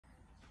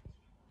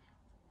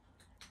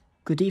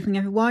Good evening,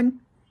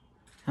 everyone.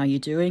 How you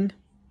doing?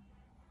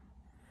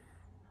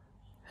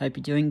 Hope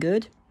you're doing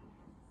good.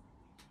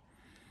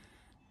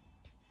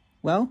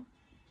 Well,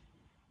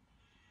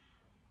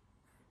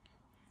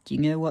 do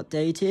you know what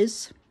day it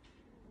is?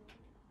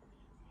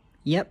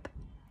 Yep,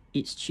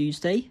 it's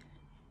Tuesday.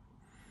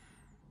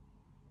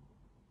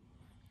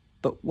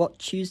 But what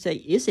Tuesday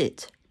is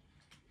it?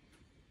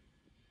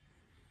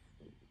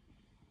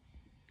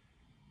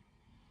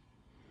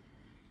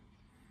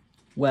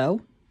 Well,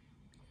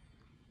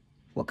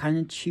 what kind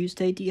of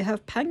Tuesday do you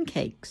have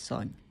pancakes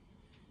on?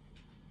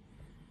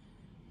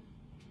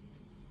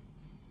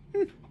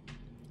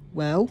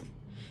 Well,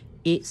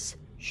 it's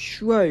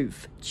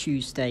Shrove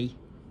Tuesday.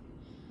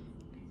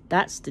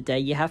 That's the day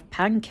you have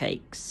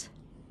pancakes.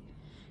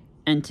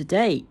 And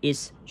today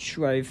is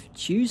Shrove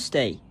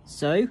Tuesday,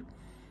 so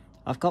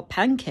I've got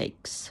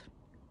pancakes.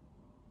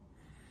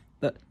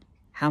 But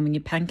how many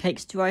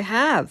pancakes do I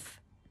have?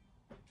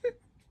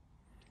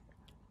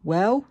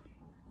 Well,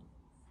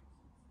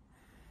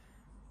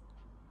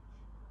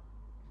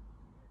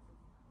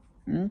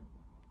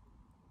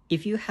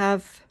 if you're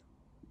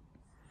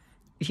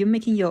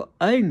making your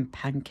own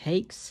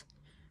pancakes,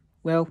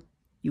 well,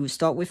 you will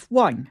start with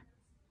 1.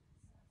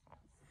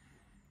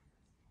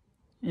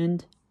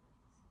 And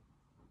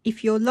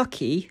if you're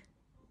lucky,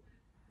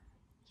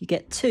 you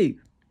get 2.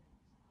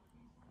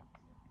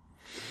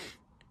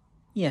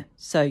 Yeah,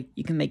 so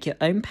you can make your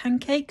own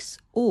pancakes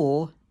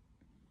or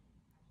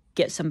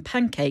get some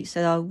pancakes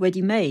that are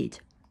ready-made.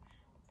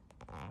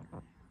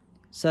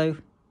 So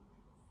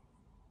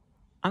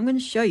I'm going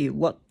to show you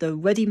what the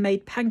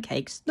ready-made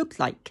pancakes look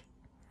like.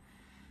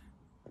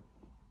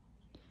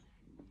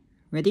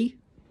 Ready?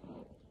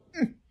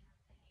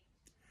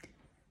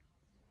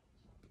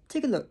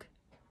 Take a look.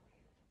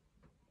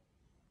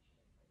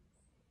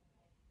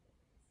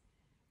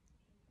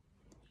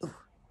 Ooh,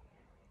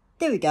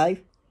 there we go.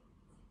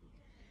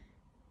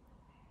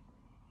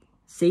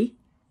 See?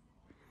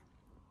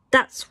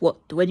 That's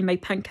what the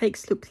ready-made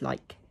pancakes look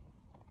like.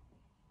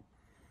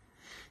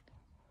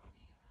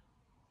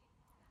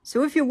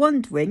 So if you're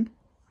wondering,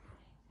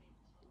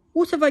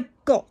 what have I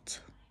got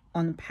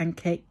on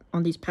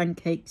these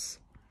pancakes?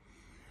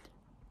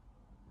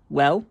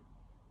 Well,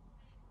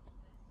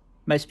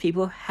 most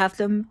people have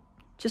them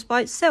just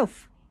by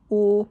itself,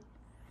 or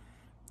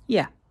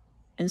yeah,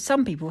 and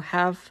some people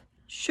have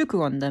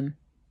sugar on them.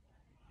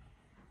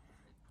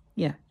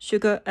 Yeah,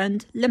 sugar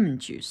and lemon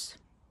juice.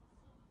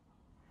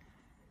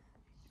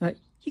 Right,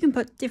 you can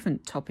put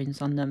different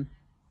toppings on them,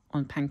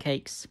 on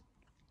pancakes.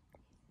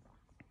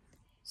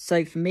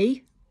 So for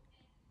me,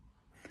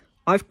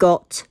 I've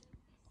got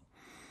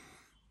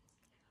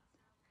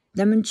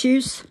lemon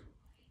juice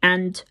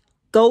and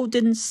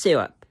golden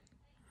syrup.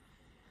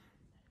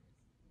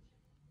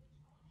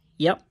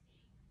 Yep.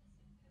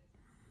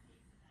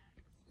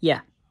 Yeah.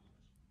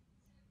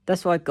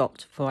 That's what I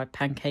got for my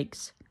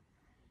pancakes.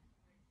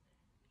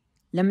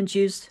 Lemon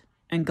juice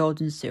and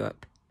golden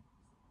syrup.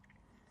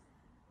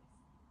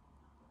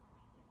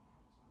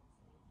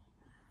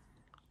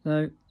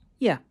 So,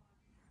 yeah.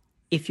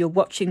 If you're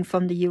watching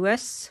from the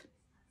US,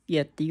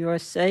 yeah, the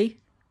USA,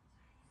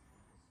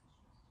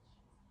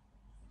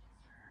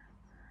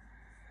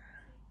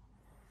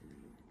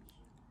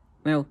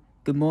 well,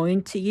 good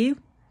morning to you.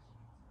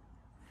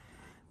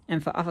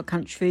 And for other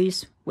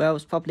countries, well,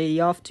 it's probably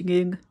the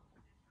afternoon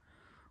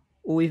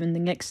or even the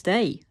next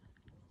day.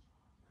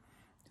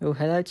 Oh,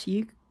 hello to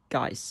you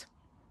guys.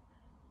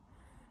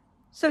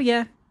 So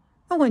yeah,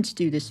 I wanted to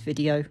do this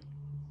video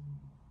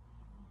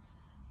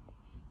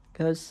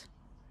because,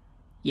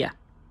 yeah.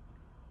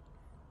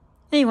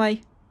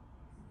 Anyway,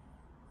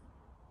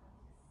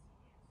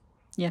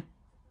 yeah,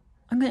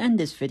 I'm going to end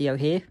this video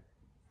here.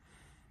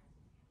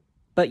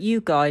 But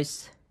you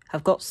guys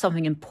have got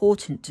something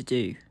important to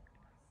do.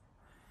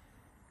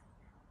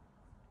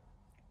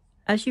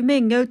 As you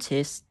may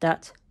notice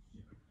that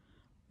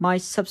my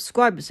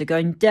subscribers are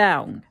going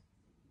down.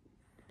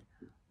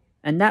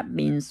 And that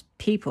means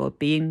people are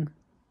being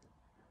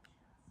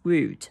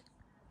rude.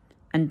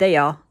 And they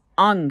are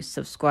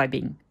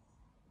unsubscribing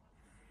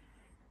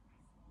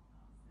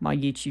my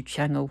YouTube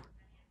channel.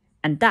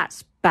 And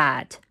that's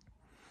bad.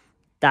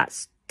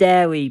 That's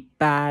very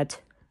bad.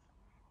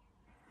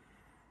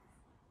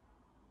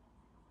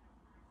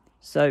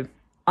 So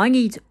I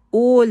need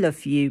all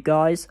of you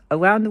guys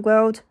around the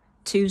world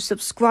to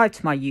subscribe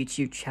to my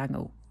YouTube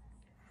channel.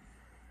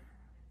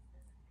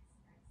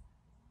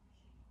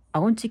 I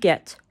want to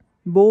get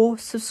more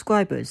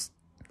subscribers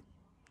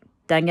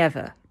than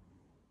ever.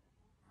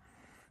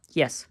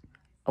 Yes,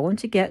 I want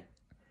to get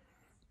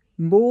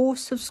more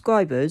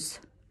subscribers,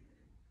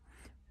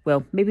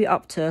 well, maybe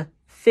up to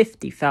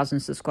 50,000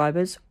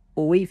 subscribers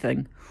or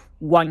even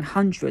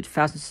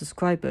 100,000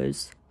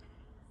 subscribers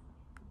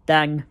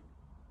than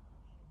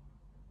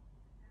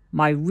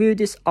my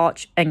rudest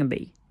arch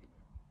enemy.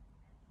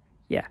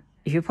 Yeah,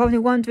 if you're probably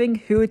wondering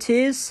who it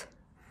is,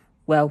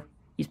 well,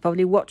 he's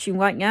probably watching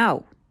right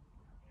now.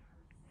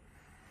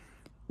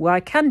 Well, I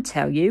can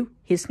tell you,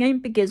 his name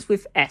begins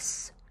with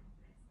S.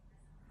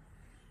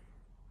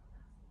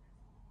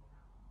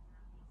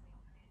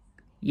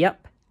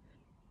 Yep.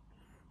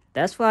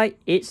 That's right,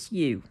 it's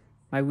you,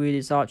 my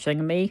rudest arch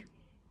enemy.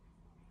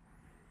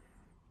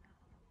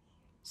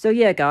 So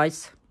yeah,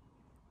 guys.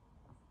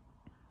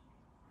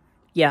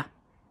 Yeah,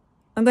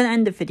 I'm going to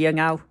end the video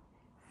now.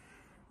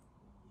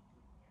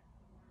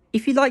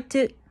 If you liked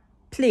it,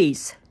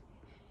 please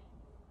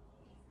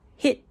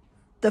hit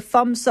the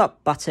thumbs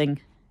up button.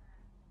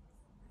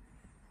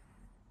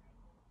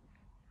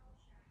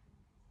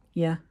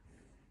 Yeah.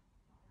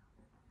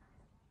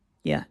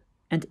 Yeah,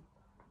 and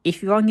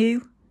if you are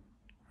new,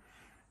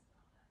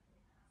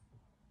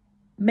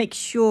 make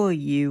sure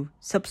you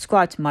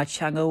subscribe to my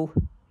channel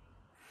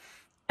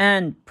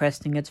and press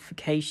the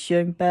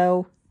notification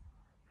bell.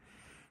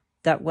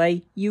 That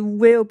way you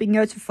will be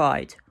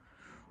notified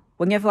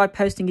whenever I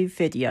post a new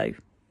video.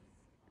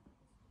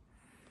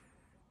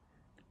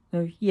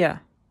 So yeah.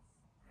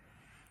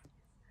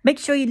 Make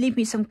sure you leave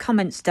me some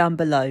comments down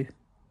below.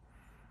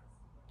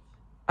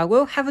 I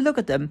will have a look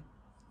at them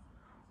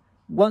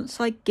once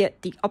I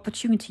get the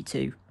opportunity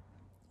to.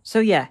 So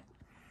yeah,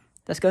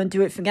 that's going to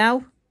do it for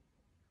now.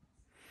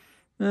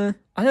 I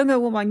don't know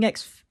what my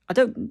next I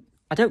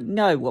don't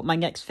know what my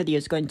next video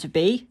is going to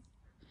be.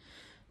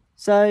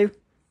 So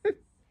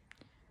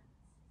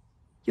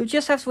you'll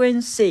just have to wait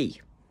and see.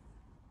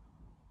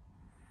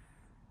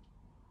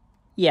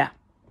 Yeah.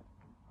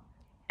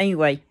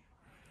 Anyway,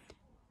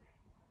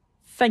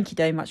 thank you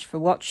very much for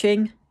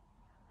watching.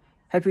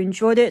 Hope you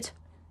enjoyed it.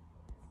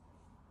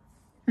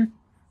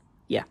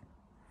 Yeah.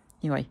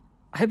 Anyway,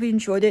 I hope you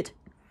enjoyed it.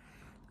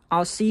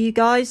 I'll see you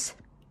guys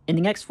in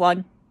the next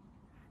one.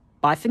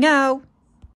 Bye for now.